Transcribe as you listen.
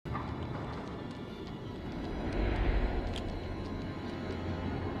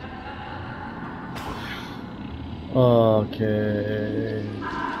Okay.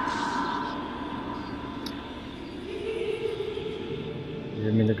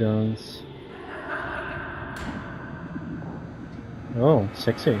 Give me the guns. Oh,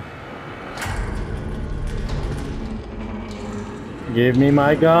 sexy. Give me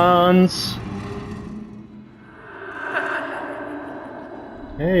my guns.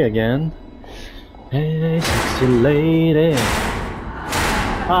 Hey again. Hey, sexy lady.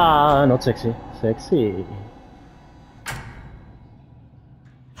 Ah, not sexy. Sexy.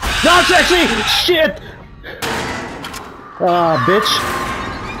 Not sexy! Shit! Ah, bitch.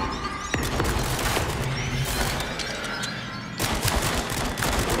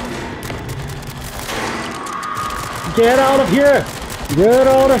 Get out of here! Get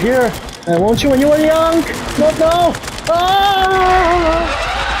out of here! I want you when you were young! Not now! Ah!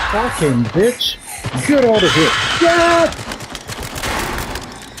 Fucking bitch! Get out of here! Get!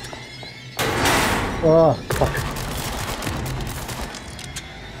 Oh, fuck.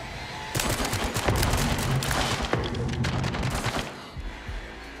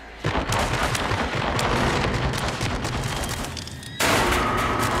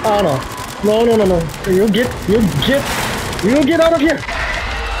 Oh no. No, no, no, no. You get out of here!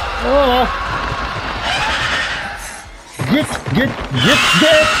 Oh! Get!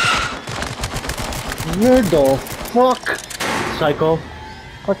 Where the fuck? Psycho.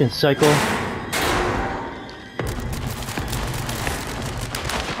 Fucking psycho.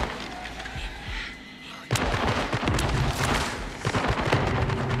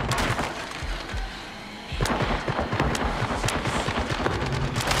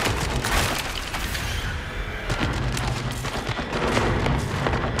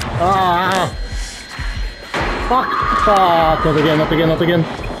 Ah! Fuck! Fuck! Not again, not again, not again.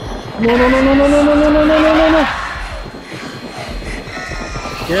 No, no, no, no, no, no, no, no, no, no, no, no.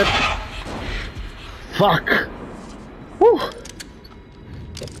 Get. Fuck! Whew.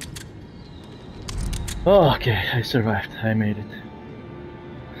 Oh, okay, I survived. I made it.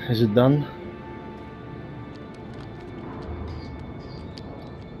 Is it done?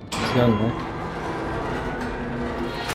 It's done, right?